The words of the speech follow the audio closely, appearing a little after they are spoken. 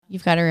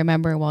you've got to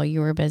remember while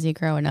you were busy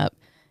growing up,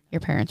 your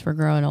parents were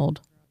growing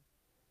old.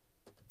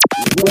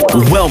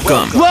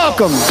 Welcome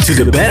to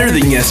the Better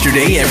Than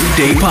Yesterday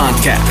Everyday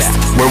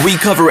Podcast, where we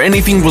cover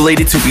anything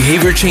related to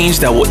behavior change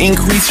that will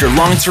increase your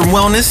long-term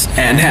wellness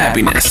and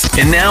happiness.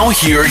 And now,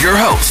 here are your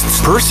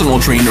hosts, personal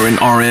trainer and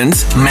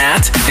RNs,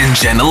 Matt and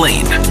Jenna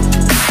Lane.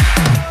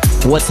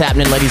 What's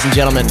happening, ladies and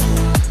gentlemen?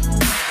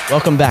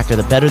 Welcome back to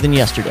the Better Than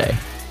Yesterday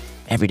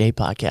Everyday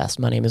Podcast.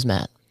 My name is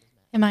Matt.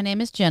 And my name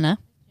is Jenna.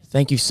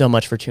 Thank you so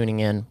much for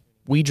tuning in.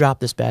 We drop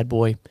this bad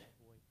boy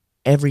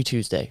every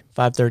Tuesday,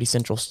 5:30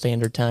 Central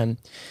Standard Time.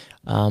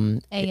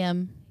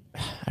 AM.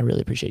 I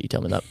really appreciate you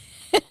telling me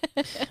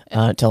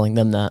that. Telling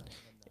them that.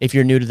 If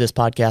you're new to this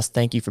podcast,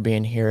 thank you for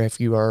being here. If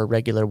you are a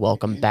regular,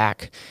 welcome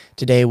back.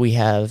 Today we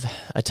have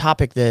a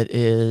topic that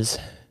is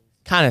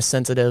kind of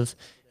sensitive,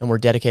 and we're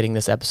dedicating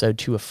this episode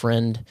to a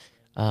friend.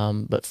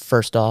 But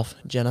first off,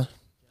 Jenna,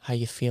 how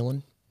you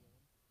feeling?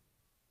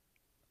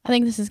 I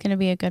think this is going to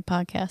be a good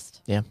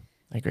podcast. Yeah,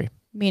 I agree.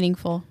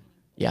 Meaningful.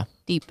 Yeah.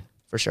 Deep.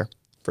 For sure.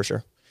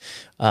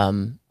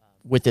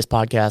 With this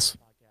podcast,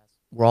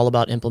 we're all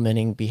about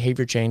implementing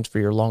behavior change for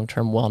your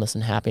long-term wellness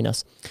and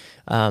happiness.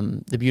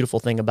 The beautiful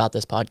thing about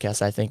this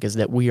podcast, I think, is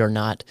that we are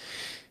not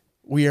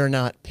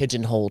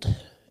pigeonholed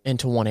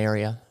into one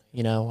area.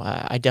 You know,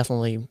 I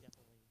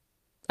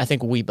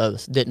think we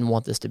both didn't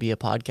want this to be a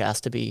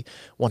podcast to be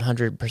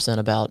 100%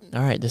 about,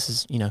 all right, this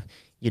is,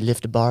 you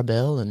lift a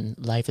barbell and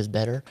life is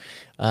better.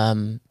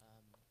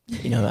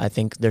 I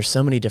think there's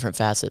so many different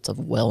facets of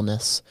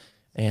wellness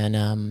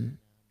and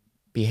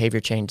behavior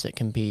change that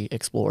can be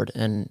explored,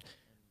 and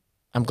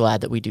I'm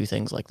glad that we do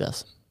things like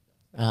this.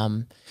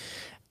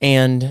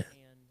 And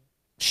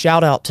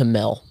shout out to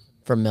Mel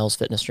from Mel's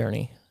Fitness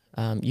Journey.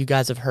 You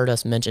guys have heard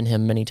us mention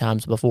him many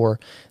times before.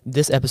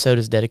 This episode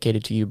is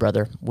dedicated to you,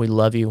 brother. We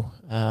love you.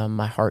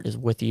 My heart is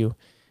with you.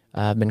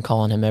 I've been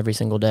calling him every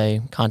single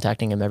day,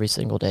 contacting him every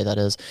single day, that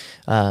is.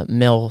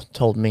 Mel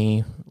told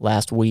me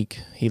last week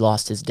he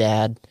lost his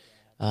dad.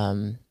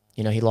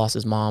 He lost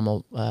his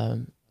mom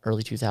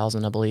early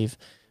 2000, I believe,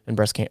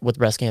 with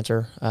breast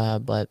cancer.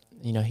 But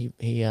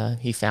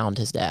he found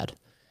his dad,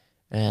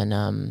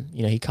 and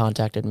he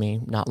contacted me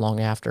not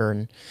long after,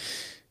 and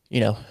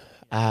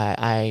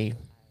I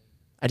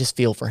just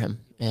feel for him,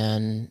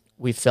 and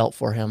we've felt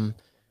for him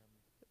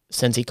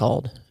since he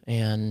called,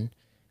 and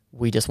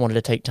we just wanted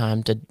to take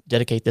time to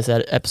dedicate this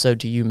episode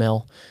to you,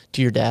 Mel,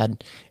 to your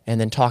dad, and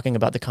then talking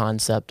about the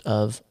concept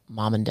of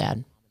mom and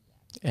dad.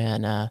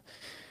 And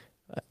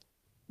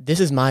this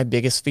is my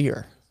biggest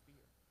fear,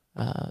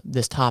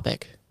 this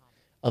topic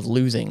of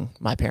losing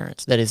my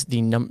parents. That's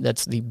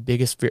the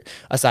biggest fear,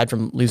 aside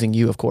from losing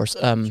you, of course.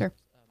 Sure.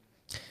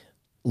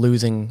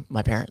 Losing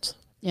my parents.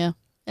 Yeah,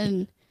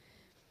 and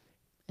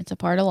it's a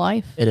part of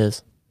life. It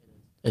is.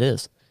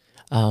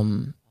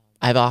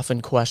 I've often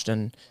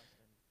questioned,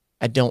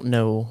 I don't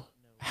know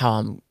how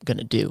I'm going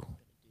to do.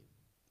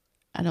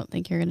 I don't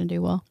think you're going to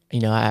do well.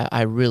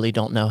 I really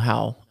don't know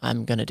how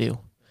I'm going to do.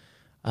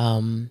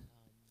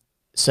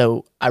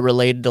 So I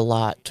related a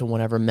lot to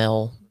whenever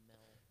Mel,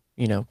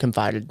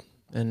 confided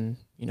and,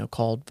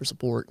 called for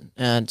support.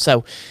 And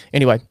so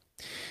anyway,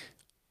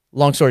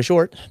 long story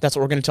short, that's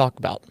what we're going to talk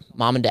about,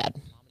 mom and dad.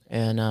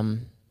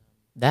 And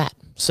that.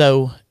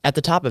 So at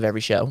the top of every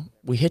show,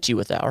 we hit you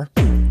with our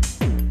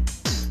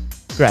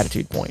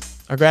gratitude point.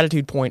 Our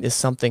gratitude point is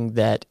something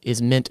that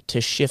is meant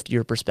to shift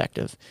your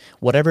perspective.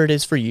 Whatever it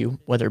is for you,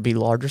 whether it be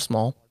large or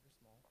small,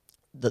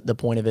 the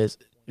point of it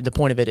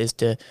is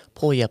to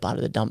pull you up out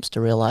of the dumps,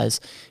 to realize,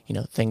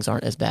 things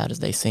aren't as bad as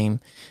they seem.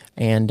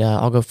 And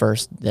I'll go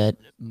first. That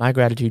my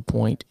gratitude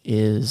point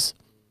is,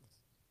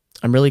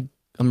 I'm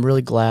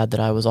really glad that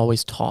I was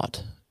always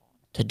taught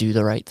to do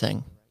the right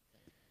thing.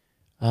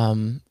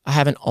 I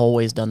haven't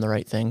always done the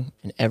right thing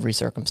in every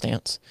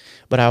circumstance,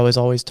 but I was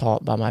always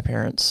taught by my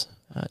parents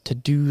to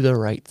do the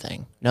right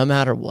thing, no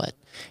matter what.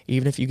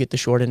 Even if you get the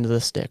short end of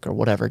the stick or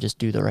whatever, just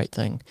do the right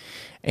thing.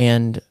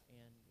 And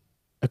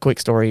a quick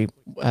story,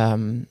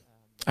 I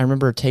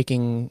remember I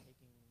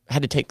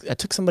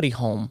took somebody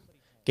home,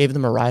 gave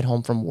them a ride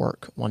home from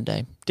work one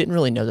day. Didn't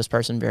really know this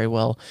person very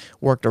well,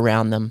 worked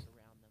around them,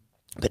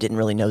 but didn't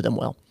really know them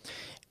well.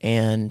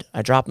 And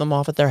I dropped them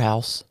off at their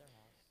house,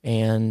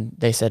 and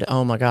they said,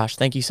 "Oh my gosh,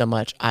 thank you so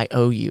much. I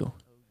owe you."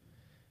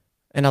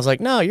 And I was like,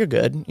 "No, you're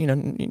good."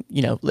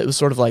 It was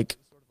sort of like,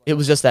 it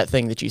was just that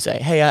thing that you say,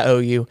 "Hey, I owe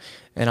you."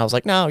 And I was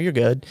like, "No, you're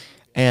good."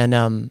 And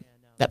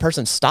that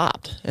person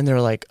stopped, and they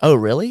were like, "Oh,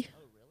 really?"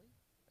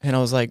 And I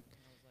was like,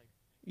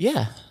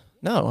 "Yeah,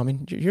 no, I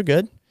mean, you're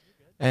good."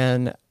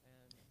 And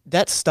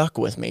that stuck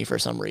with me for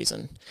some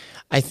reason.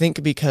 I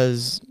think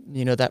because,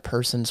 that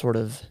person sort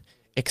of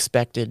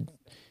expected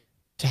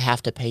to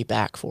have to pay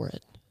back for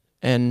it.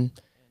 And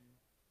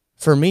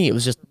for me, it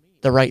was just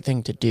the right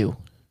thing to do.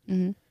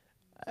 Mm-hmm.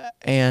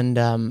 And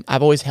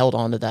I've always held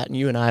on to that. And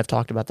you and I have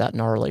talked about that in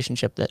our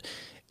relationship, that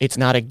it's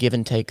not a give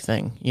and take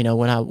thing.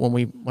 When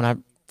I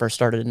first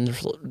started in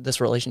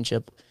this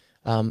relationship,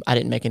 I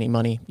didn't make any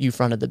money. You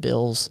fronted the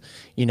bills,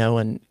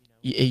 and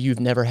you've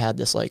never had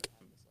this like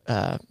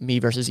me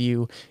versus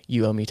you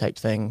owe me type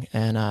thing.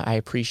 And I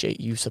appreciate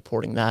you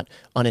supporting that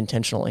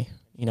unintentionally.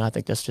 You know, I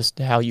think that's just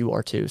how you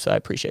are too. So I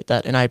appreciate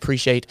that. And I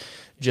appreciate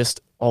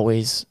just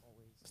always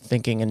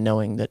thinking and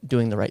knowing that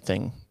doing the right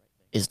thing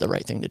is the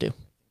right thing to do.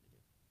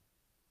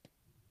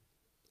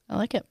 I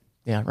like it.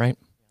 Yeah, right.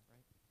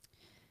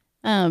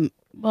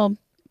 Well,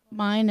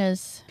 mine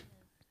is,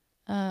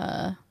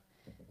 if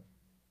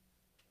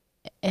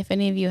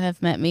any of you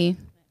have met me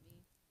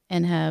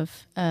and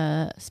have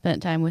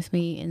spent time with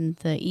me in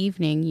the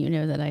evening, you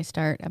know that I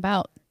start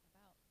about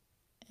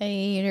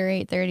 8 or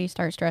 8:30,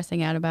 start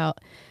stressing out about,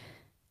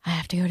 I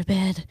have to go to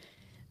bed.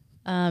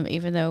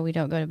 Even though we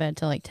don't go to bed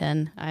till like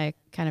 10, I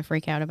kind of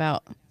freak out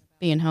about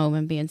being home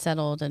and being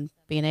settled and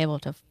being able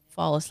to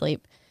fall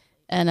asleep.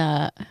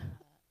 And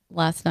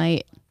last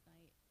night,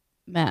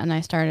 Matt and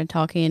I started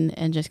talking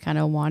and just kind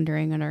of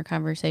wandering in our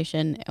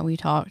conversation, and we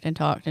talked and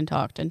talked and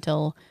talked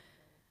until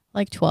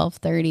like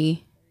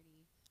 12:30.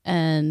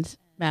 And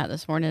Matt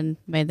this morning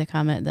made the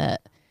comment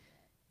that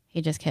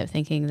he just kept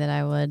thinking that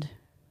I would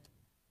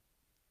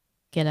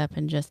get up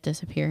and just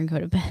disappear and go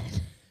to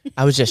bed.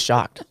 I was just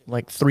shocked.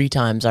 Like 3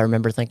 times I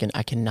remember thinking,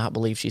 I cannot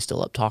believe she's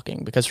still up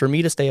talking. Because for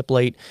me to stay up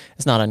late,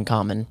 it's not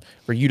uncommon.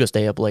 For you to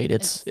stay up late,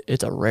 it's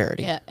a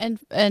rarity. Yeah,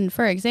 and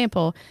for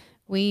example,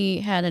 we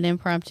had an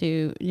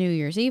impromptu New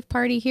Year's Eve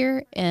party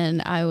here,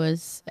 and I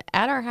was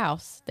at our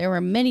house. There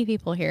were many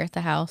people here at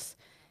the house,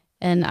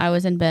 and I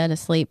was in bed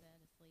asleep,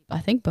 I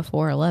think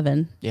before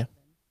 11. Yeah.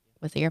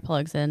 With the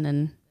earplugs in,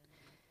 and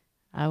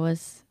I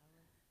was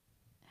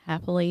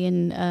happily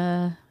in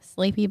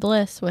sleepy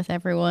bliss with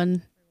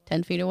everyone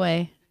 10 feet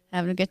away,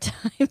 having a good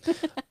time.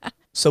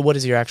 So what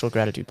is your actual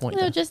gratitude point?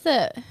 No, just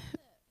that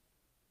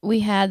we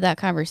had that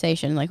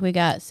conversation. Like, we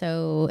got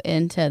so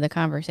into the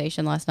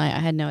conversation last night, I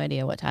had no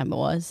idea what time it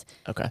was.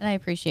 Okay. And I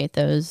appreciate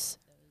those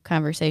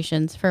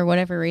conversations. For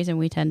whatever reason,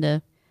 we tend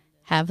to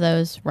have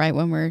those right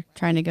when we're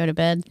trying to go to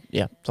bed.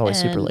 Yeah, it's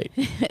always super late.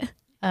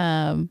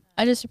 I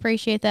just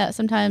appreciate that.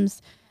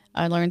 Sometimes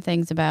I learn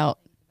things about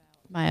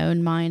my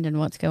own mind and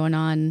what's going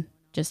on,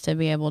 just to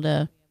be able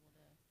to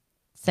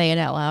say it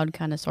out loud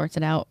kind of sorts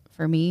it out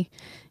for me.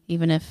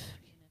 Even if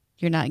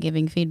you're not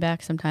giving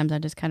feedback, sometimes I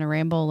just kind of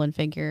ramble and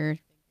figure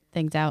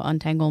things out,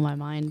 untangle my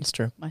mind. That's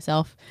true.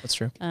 Myself. That's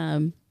true.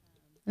 And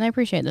I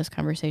appreciate those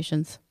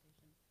conversations.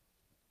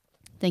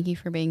 Thank you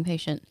for being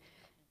patient,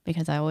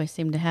 because I always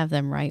seem to have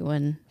them right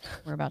when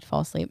we're about to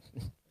fall asleep.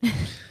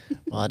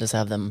 Well, I just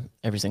have them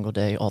every single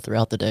day, all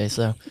throughout the day,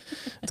 so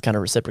it's kind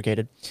of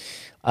reciprocated.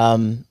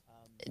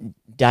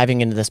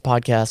 Diving into this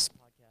podcast,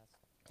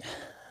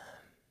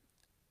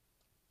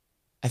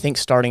 I think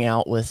starting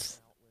out with,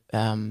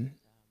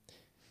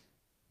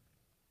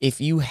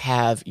 if you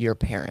have your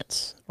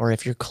parents, or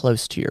if you're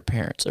close to your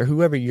parents, or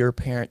whoever your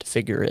parent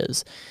figure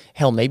is,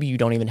 hell, maybe you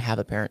don't even have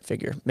a parent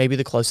figure. Maybe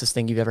the closest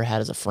thing you've ever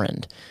had is a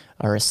friend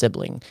or a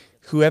sibling.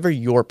 Whoever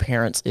your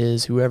parents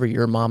is, whoever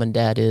your mom and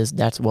dad is,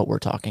 that's what we're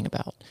talking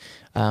about.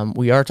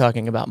 We are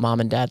talking about mom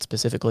and dad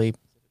specifically,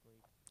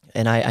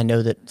 and I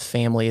know that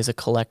family is a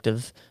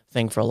collective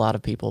thing for a lot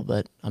of people,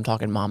 but I'm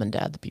talking mom and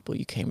dad, the people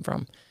you came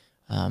from.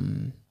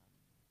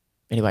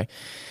 Anyway,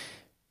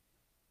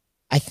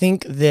 I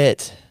think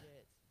that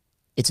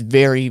it's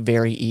very,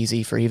 very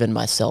easy for even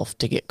myself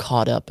to get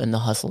caught up in the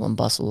hustle and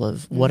bustle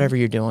of whatever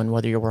you're doing,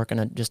 whether you're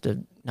working just a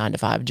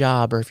 9-to-5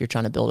 job, or if you're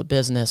trying to build a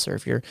business, or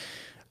if you're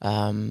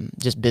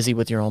just busy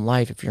with your own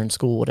life, if you're in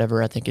school,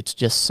 whatever. I think it's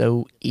just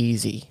so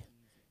easy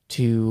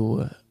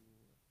to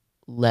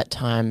let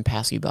time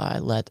pass you by,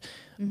 let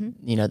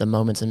the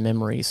moments and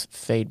memories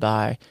fade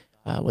by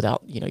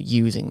without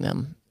using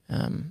them.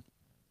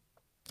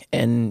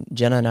 And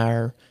Jenna and I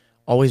are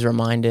always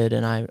reminded,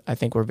 and I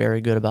think we're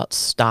very good about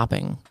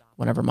stopping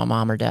whenever my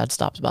mom or dad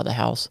stops by the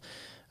house,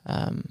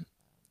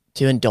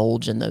 to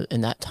indulge in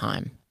that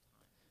time.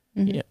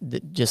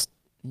 Just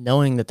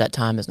knowing that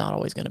time is not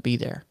always going to be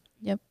there.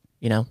 Yep.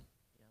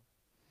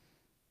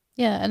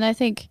 Yeah, and I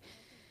think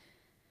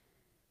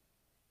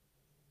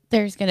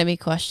there's going to be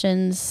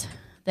questions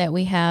that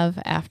we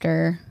have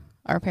after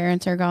our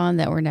parents are gone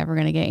that we're never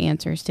going to get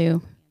answers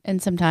to.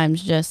 And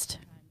sometimes just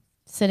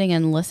sitting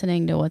and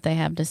listening to what they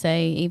have to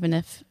say, even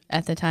if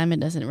at the time it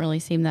doesn't really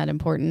seem that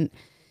important,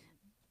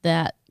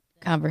 that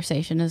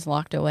conversation is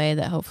locked away,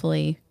 that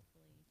hopefully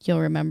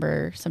you'll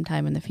remember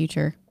sometime in the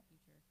future,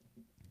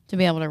 to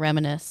be able to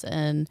reminisce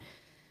and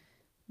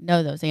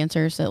know those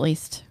answers, at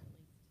least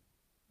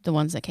the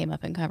ones that came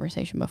up in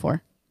conversation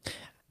before.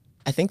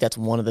 I think that's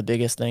one of the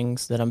biggest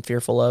things that I'm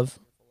fearful of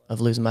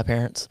losing my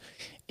parents,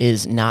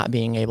 is not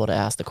being able to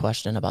ask the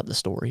question about the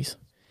stories,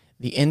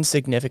 the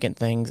insignificant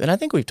things. And I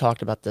think we've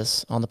talked about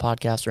this on the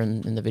podcast or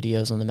in the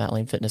videos on the Matt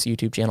Lane Fitness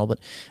YouTube channel, but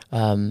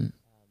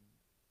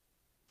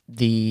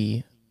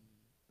the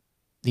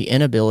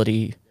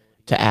inability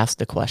to ask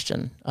the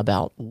question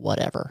about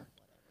whatever.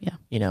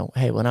 Yeah.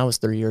 Hey, when I was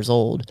 3 years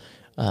old,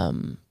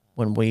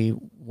 when we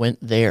went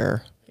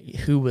there,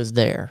 who was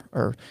there?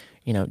 Or,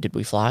 did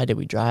we fly? Did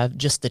we drive?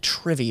 Just the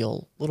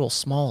trivial little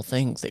small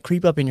things that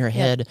creep up in your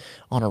head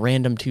on a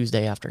random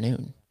Tuesday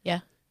afternoon.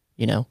 Yeah.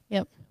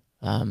 Yep.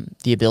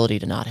 the ability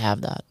to not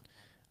have that,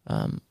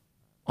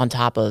 on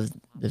top of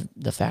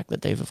the fact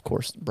that they've, of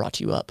course, brought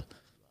you up,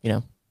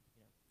 Yeah.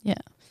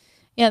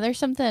 Yeah, there's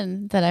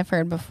something that I've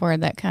heard before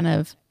that kind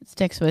of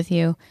sticks with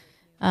you.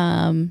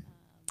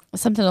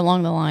 Something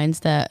along the lines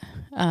that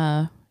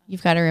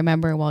you've got to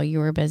remember while you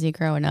were busy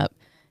growing up,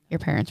 your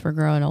parents were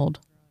growing old.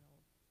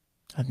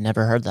 I've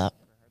never heard that.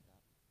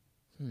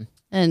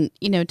 And,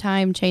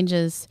 time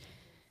changes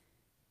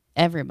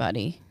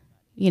everybody.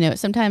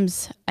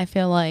 Sometimes I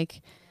feel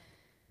like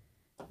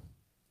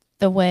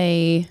the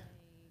way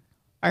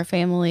our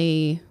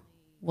family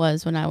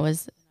was when I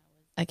was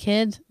a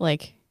kid,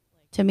 like,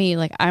 to me,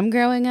 like, I'm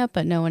growing up,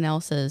 but no one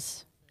else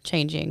is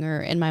changing, or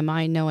in my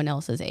mind, no one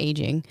else is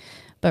aging.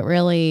 But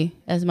really,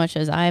 as much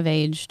as I've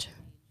aged,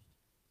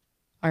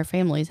 our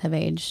families have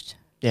aged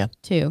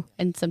too.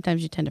 And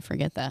sometimes you tend to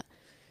forget that.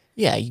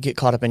 Yeah, you get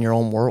caught up in your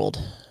own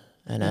world,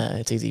 and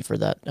it's easy for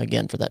that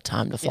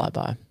time to fly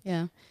by.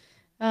 Yeah.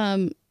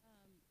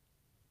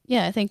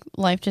 Yeah, I think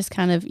life just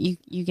kind of,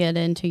 you get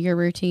into your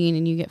routine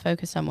and you get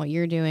focused on what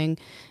you're doing,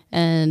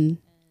 and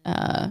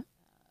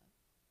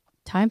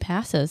time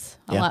passes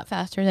a lot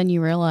faster than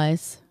you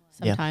realize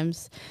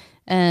sometimes.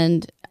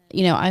 And,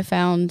 I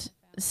found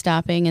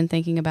stopping and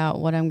thinking about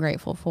what I'm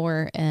grateful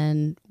for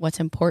and what's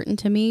important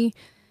to me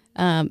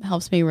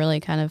helps me really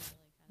kind of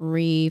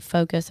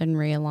refocus and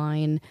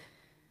realign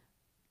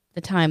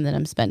the time that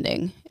I'm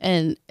spending.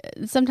 And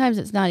sometimes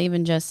it's not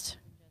even just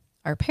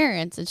our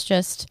parents, it's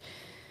just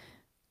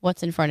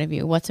what's in front of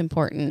you, what's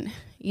important,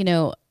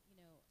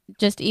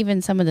 just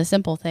even some of the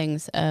simple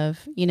things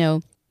of,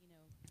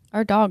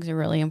 our dogs are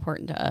really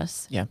important to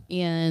us. Yeah.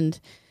 And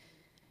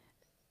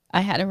I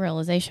had a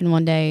realization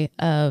one day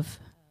of,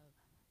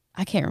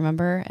 I can't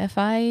remember if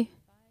I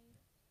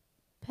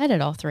petted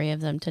all three of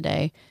them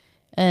today.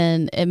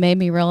 And it made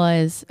me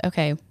realize,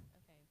 okay,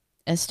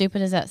 as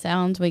stupid as that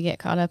sounds, we get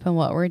caught up in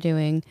what we're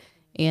doing,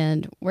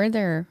 and we're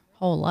their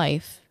whole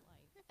life.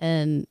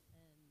 And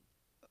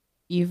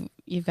you've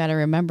got to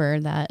remember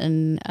that.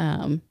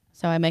 And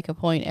so I make a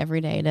point every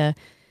day to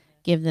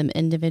give them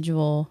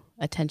individual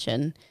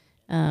attention.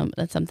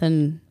 That's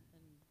something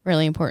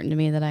really important to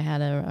me that I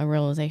had a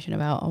realization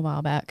about a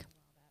while back.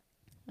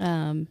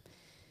 I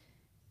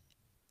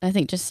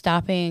think just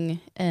stopping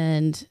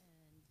and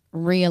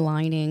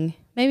realigning,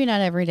 maybe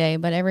not every day,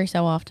 but every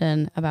so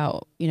often,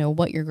 about,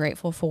 what you're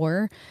grateful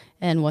for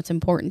and what's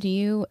important to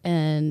you.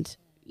 And,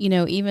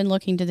 even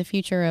looking to the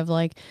future of,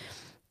 like,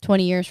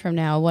 20 years from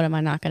now, what am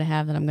I not going to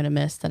have that I'm going to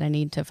miss that I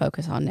need to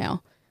focus on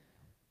now?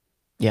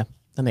 Yeah,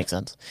 that makes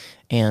sense.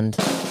 And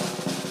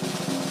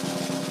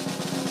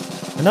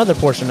another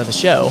portion of the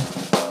show,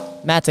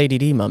 Matt's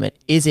ADD moment.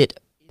 Is it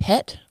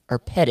pet or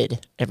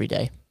petted every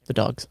day, the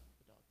dogs?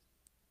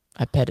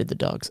 I petted the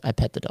dogs. I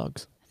pet the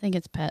dogs. I think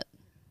it's pet.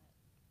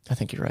 I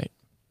think you're right.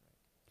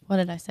 What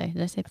did I say?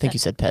 Did I say pet? I think you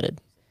said petted.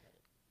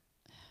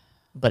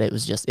 But it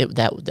was just,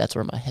 that's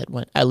where my head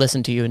went. I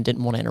listened to you and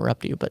didn't want to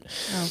interrupt you, but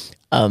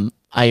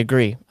I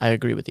agree. I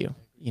agree with you.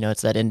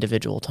 It's that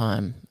individual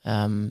time,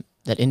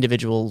 that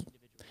individual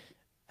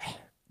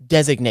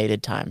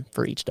designated time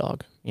for each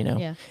dog,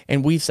 Yeah.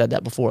 And we've said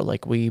that before,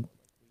 like we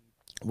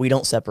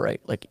don't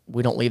separate, like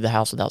we don't leave the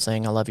house without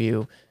saying I love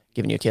you,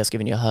 giving you a kiss,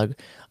 giving you a hug.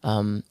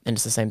 And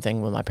it's the same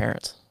thing with my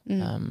parents.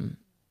 And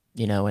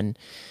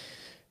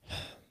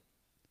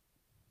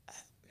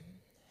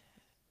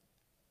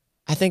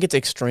I think it's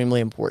extremely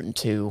important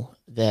too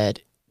that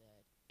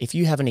if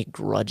you have any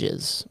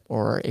grudges,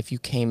 or if you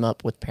came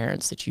up with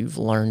parents that you've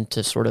learned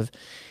to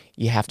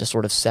you have to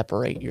sort of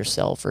separate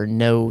yourself or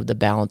know the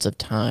balance of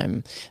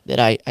time, that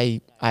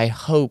I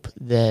hope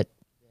that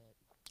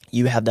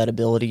you have that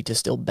ability to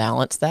still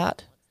balance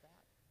that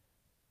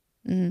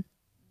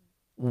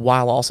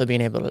while also being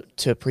able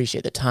to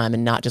appreciate the time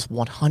and not just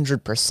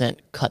 100%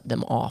 cut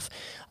them off.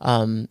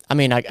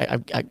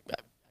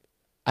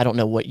 I don't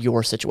know what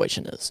your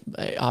situation is.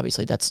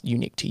 Obviously, that's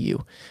unique to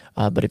you.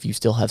 But if you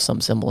still have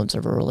some semblance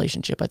of a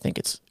relationship, I think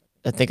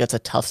that's a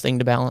tough thing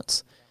to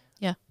balance.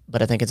 Yeah.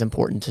 But I think it's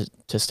important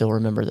to still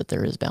remember that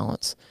there is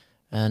balance.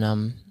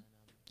 And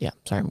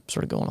sorry, I'm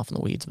sort of going off in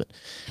the weeds, but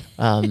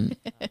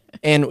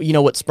and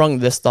what sprung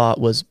this thought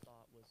was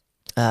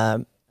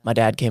my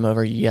dad came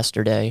over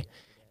yesterday,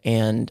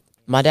 and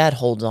my dad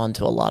holds on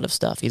to a lot of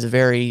stuff. He's a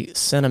very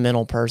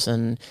sentimental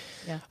person.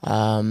 Yeah.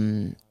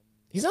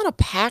 He's not a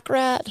pack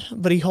rat,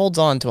 but he holds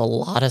on to a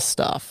lot of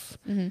stuff.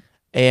 Mm-hmm.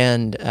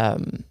 And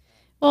and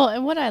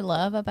what I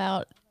love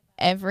about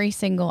every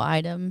single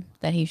item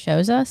that he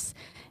shows us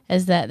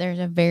is that there's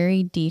a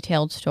very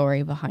detailed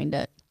story behind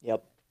it.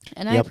 Yep.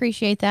 And I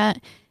appreciate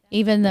that,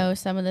 even though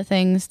some of the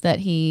things that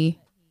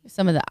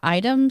some of the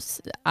items,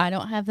 I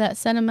don't have that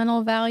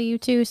sentimental value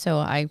to. So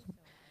I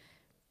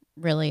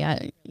really,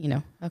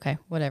 okay,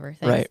 whatever.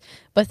 Thanks. Right.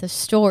 But the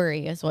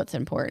story is what's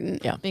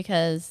important. Yeah.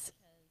 Because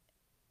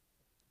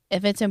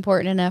if it's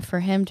important enough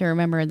for him to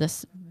remember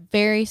this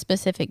very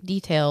specific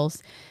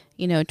details,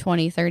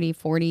 20, 30,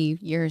 40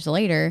 years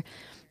later,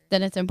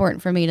 then it's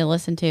important for me to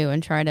listen to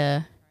and try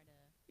to,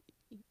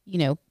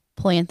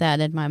 plant that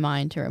in my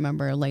mind to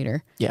remember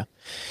later. Yeah.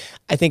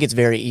 I think it's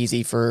very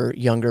easy for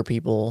younger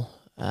people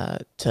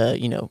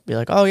to, be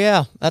like, oh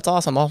yeah, that's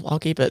awesome. I'll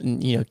keep it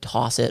and,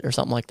 toss it or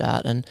something like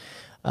that. And,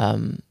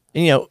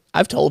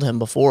 I've told him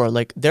before,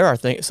 like there are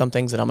some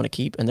things that I'm going to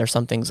keep and there's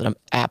some things that I'm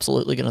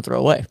absolutely going to throw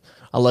away.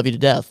 I love you to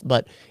death,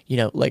 but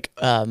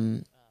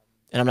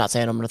and I'm not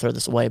saying I'm going to throw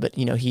this away, but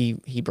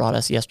he brought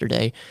us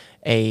yesterday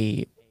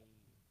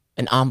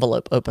an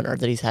envelope opener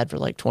that he's had for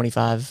like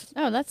 25.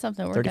 Oh, that's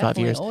something we're 35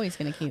 definitely years. always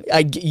going to keep.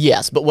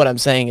 Yes, but what I'm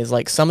saying is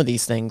like some of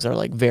these things are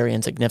like very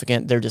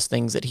insignificant. They're just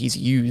things that he's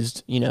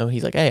used.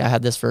 He's like, hey, I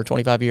had this for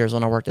 25 years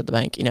when I worked at the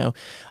bank.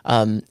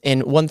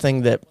 And one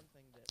thing that,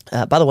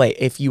 by the way,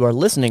 if you are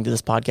listening to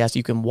this podcast,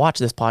 you can watch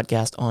this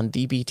podcast on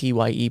the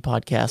BTYE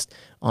podcast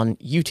on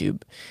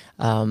YouTube,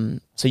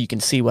 so you can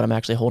see what I'm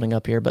actually holding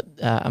up here. But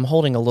I'm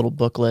holding a little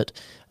booklet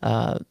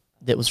that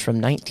was from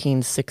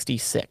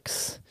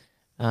 1966.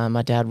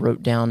 My dad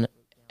wrote down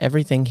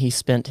everything he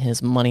spent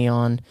his money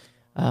on.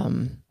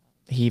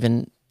 He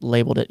even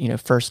labeled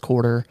it, first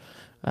quarter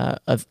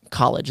of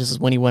college. This is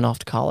when he went off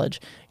to college.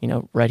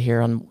 Right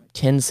here on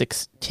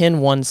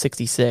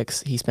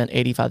 10/1/66, he spent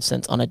 85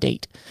 cents on a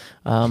date.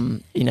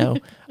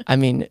 I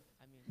mean,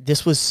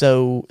 this was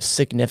so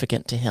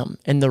significant to him.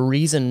 And the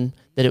reason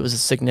that it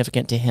was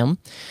significant to him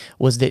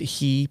was that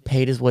he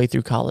paid his way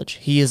through college.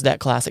 He is that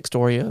classic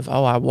story of,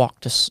 oh, I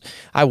walked to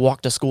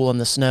school in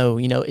the snow.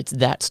 It's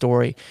that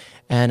story.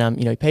 And,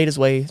 he paid his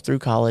way through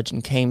college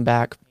and came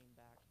back.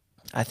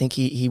 I think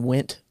he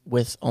went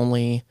with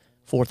only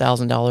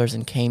 $4,000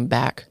 and came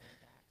back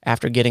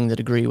after getting the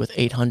degree with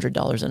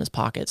 $800 in his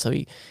pocket. So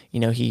he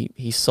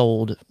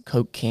sold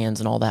Coke cans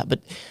and all that.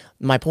 But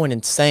my point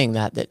in saying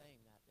that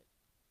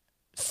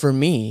for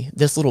me,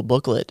 this little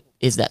booklet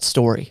is that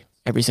story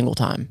every single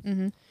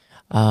time.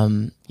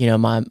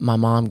 Mm-hmm. My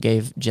mom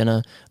gave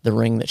Jenna the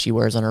ring that she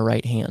wears on her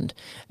right hand,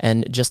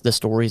 and just the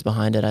stories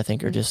behind it, I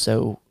think, are just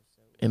so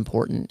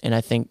important. And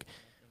I think,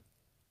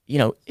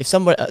 if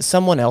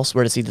someone else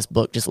were to see this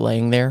book just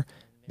laying there,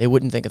 they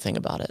wouldn't think a thing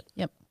about it.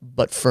 Yep.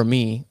 But for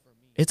me,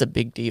 it's a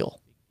big deal.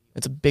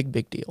 It's a big,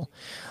 big deal.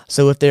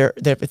 So if there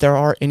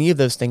are any of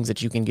those things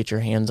that you can get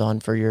your hands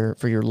on for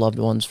your loved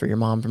ones, for your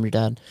mom, from your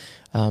dad,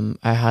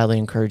 I highly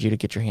encourage you to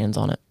get your hands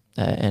on it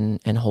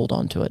and hold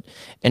on to it.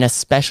 And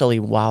especially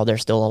while they're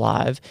still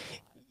alive,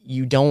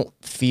 you don't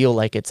feel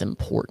like it's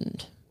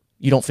important.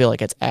 You don't feel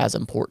like it's as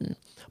important.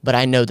 But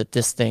I know that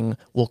this thing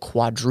will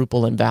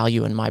quadruple in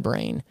value in my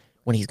brain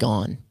when he's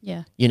gone.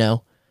 Yeah. Yeah,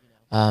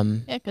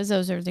 because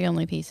those are the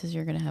only pieces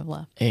you're going to have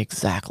left.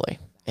 Exactly.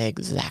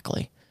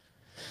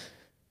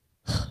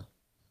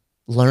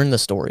 Learn the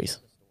stories.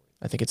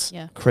 I think it's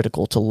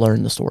critical to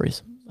learn the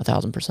stories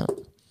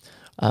 1,000%.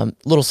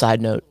 Little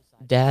side note,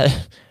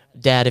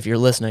 Dad, if you're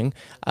listening,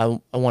 I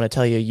want to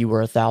tell you, you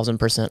were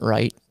 1,000%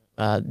 right.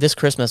 This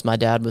Christmas, my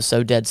dad was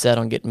so dead set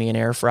on getting me an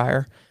air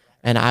fryer,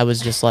 and I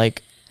was just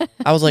like,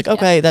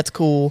 okay, that's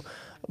cool,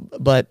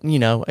 but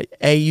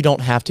A, you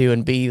don't have to,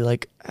 and B,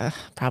 like,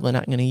 probably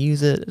not going to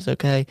use it. It's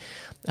okay.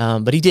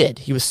 But he did.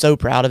 He was so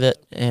proud of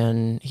it,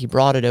 and he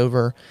brought it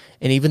over.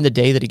 And even the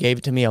day that he gave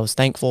it to me, I was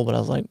thankful, but I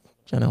was like,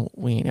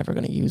 we ain't ever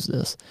going to use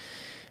this.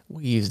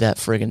 We use that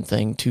friggin'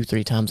 thing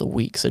 2-3 times a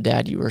week. So,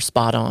 Dad, you were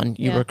spot on.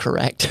 You were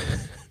correct.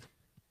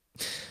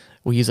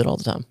 We use it all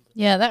the time.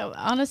 Yeah, that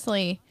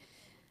honestly,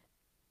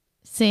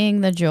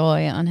 seeing the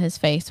joy on his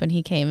face when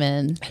he came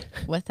in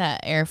with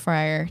that air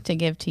fryer to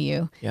give to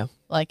you,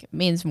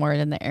 means more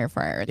than the air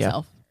fryer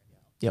itself.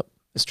 Yep,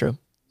 it's true.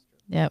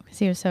 Yeah, because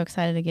he was so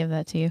excited to give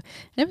that to you. And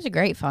it was a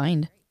great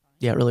find.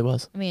 Yeah, it really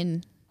was. I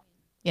mean,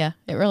 yeah,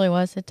 it really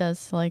was. It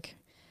does like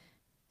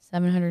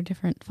 700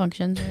 different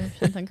functions or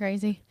something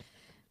crazy.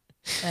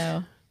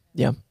 So.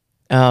 Yeah.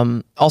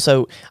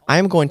 Also,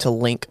 I'm going to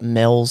link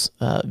Mel's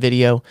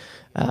video.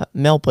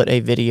 Mel put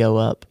a video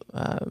up,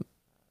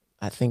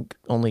 I think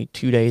only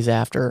 2 days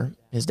after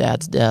his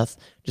dad's death,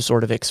 just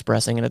sort of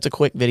expressing, and it's a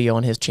quick video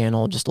on his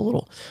channel, just a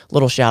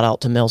little shout out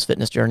to Mel's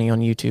Fitness Journey on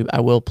YouTube. I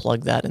will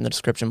plug that in the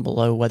description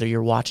below, whether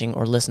you're watching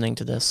or listening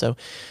to this. So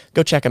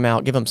go check him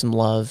out, give him some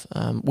love.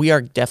 We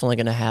are definitely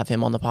going to have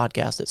him on the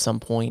podcast at some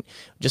point.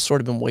 Just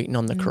sort of been waiting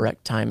on the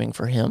correct timing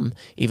for him,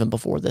 even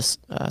before this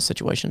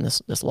situation,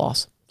 this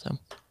loss. So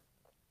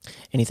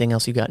anything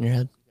else you got in your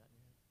head?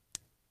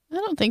 I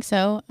don't think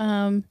so.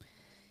 I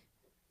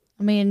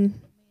mean,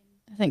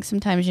 I think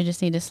sometimes you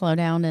just need to slow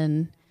down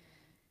and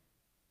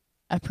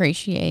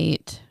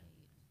appreciate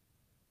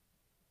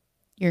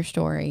your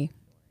story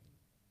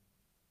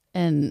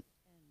and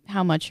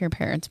how much your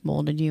parents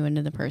molded you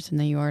into the person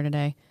that you are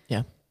today.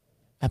 Yeah,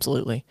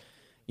 absolutely.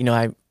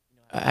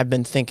 I've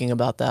been thinking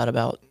about that,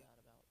 about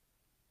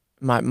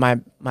my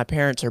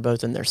parents are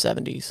both in their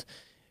 70s,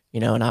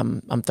 and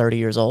I'm 30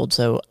 years old.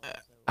 So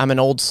I'm an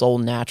old soul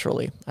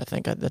naturally. I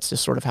think that's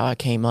just sort of how I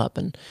came up.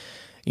 And,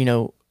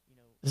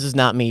 this is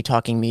not me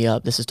talking me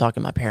up. This is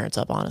talking my parents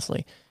up,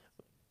 honestly.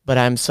 But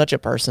I'm such a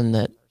person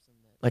that,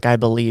 like, I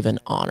believe in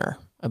honor.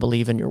 I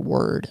believe in your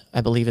word.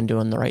 I believe in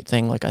doing the right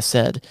thing, like I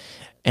said.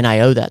 And I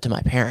owe that to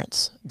my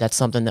parents. That's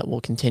something that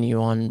will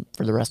continue on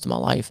for the rest of my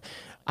life.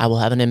 I will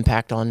have an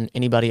impact on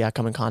anybody I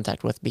come in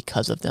contact with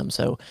because of them.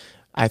 So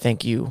I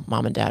thank you,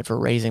 Mom and Dad, for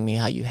raising me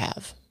how you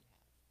have.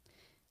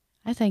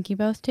 I thank you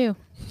both too.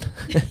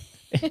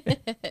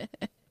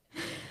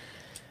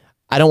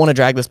 I don't want to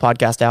drag this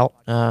podcast out.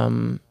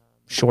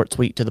 Short,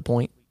 sweet, to the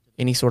point.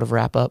 Any sort of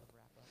wrap up?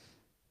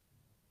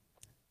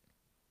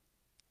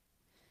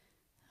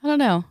 I don't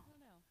know.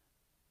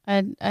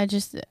 I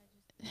just,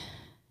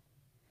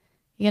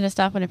 you got to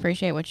stop and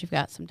appreciate what you've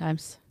got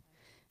sometimes.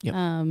 Yep.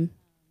 And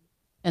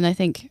I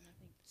think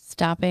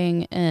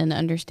stopping and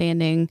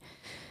understanding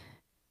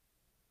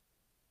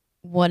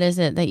what is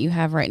it that you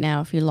have right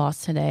now. If you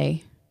lost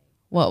today,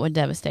 what would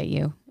devastate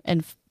you,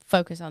 and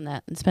focus on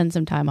that and spend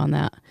some time on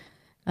that.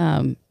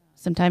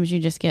 Sometimes you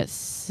just get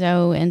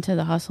so into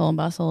the hustle and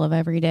bustle of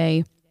every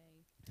day,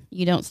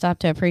 you don't stop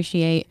to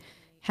appreciate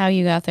how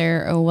you got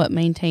there or what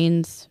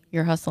maintains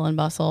your hustle and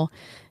bustle.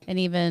 And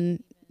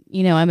even,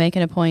 I make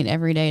it a point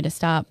every day to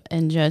stop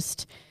and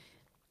just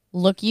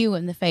look you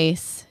in the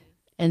face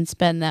and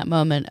spend that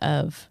moment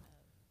of,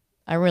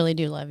 I really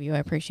do love you. I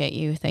appreciate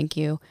you. Thank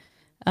you.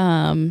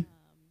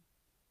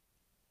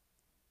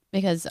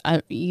 Because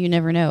you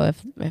never know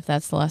if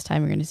that's the last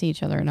time you're going to see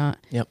each other or not.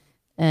 Yep.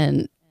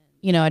 And,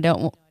 I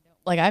don't,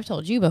 like I've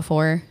told you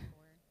before,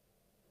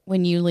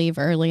 when you leave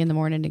early in the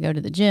morning to go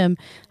to the gym,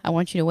 I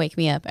want you to wake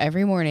me up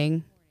every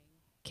morning,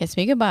 kiss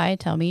me goodbye,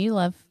 tell me you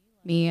love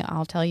me,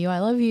 I'll tell you I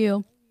love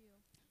you,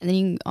 and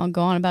then I'll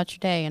go on about your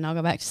day and I'll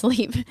go back to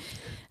sleep.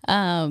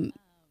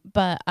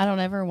 But I don't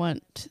ever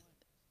want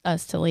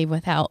us to leave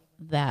without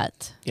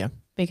that. Yeah.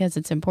 Because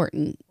it's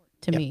important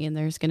to me, and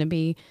there's going to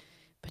be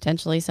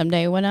potentially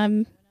someday when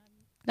I'm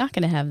not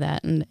going to have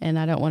that, and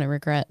I don't want to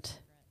regret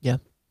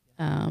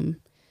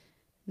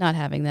not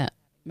having that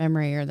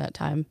memory or that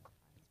time.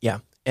 Yeah.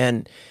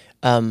 And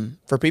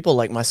for people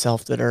like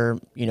myself that are,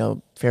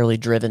 fairly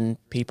driven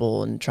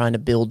people and trying to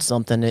build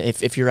something,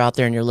 if you're out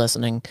there and you're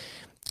listening,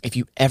 if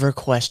you ever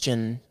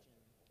question,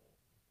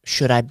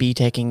 should I be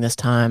taking this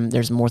time?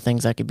 There's more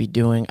things I could be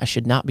doing. I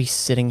should not be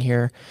sitting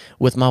here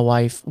with my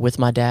wife, with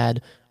my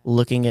dad,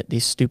 looking at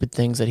these stupid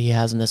things that he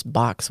has in this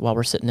box while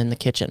we're sitting in the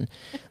kitchen.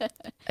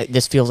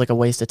 This feels like a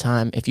waste of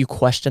time. If you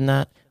question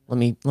that, let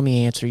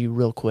me answer you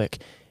real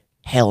quick.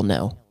 Hell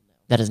no.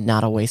 That is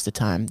not a waste of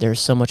time. There's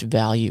so much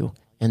value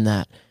in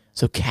that.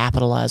 So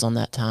capitalize on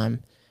that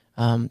time.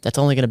 That's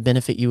only going to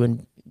benefit you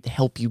and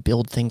help you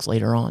build things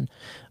later on.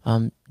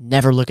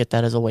 Never look at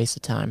that as a waste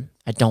of time.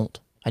 I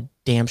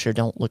damn sure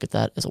don't look at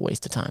that as a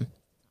waste of time.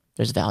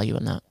 There's value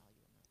in that.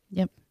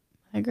 Yep.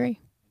 I agree.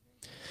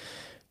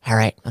 All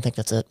right. I think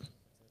that's it.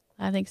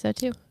 I think so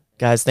too.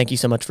 Guys, thank you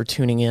so much for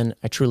tuning in.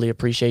 I truly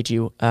appreciate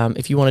you.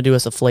 If you want to do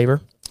us a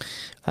favor,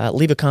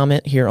 leave a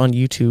comment here on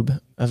YouTube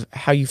of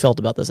how you felt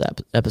about this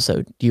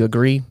episode. Do you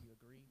agree?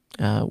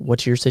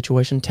 What's your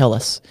situation? Tell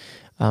us.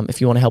 If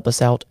you want to help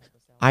us out,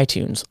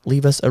 iTunes,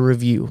 leave us a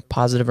review,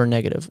 positive or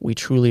negative. We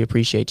truly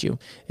appreciate you.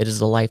 It is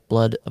the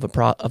lifeblood of a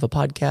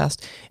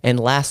podcast. And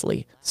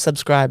lastly,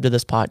 subscribe to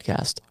this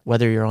podcast,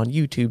 whether you're on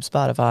YouTube,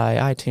 Spotify,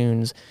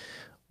 iTunes,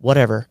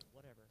 whatever.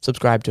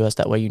 Subscribe to us.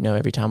 That way you know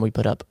every time we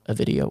put up a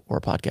video or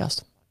a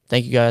podcast.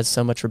 Thank you guys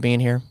so much for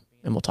being here,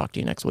 and we'll talk to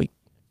you next week.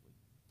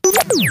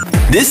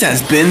 This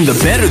has been the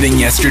Better Than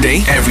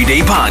Yesterday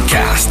Everyday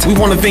Podcast. We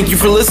want to thank you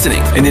for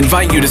listening and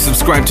invite you to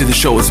subscribe to the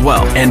show as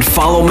well. And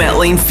follow Matt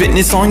Lane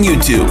Fitness on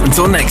YouTube.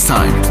 Until next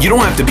time, you don't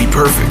have to be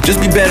perfect.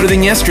 Just be better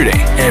than yesterday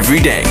every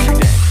day.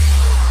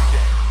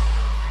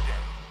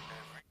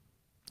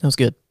 That was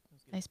good.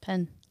 Nice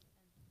pen.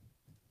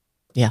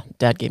 Yeah,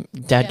 Dad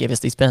gave us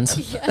these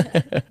pens.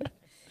 Yeah.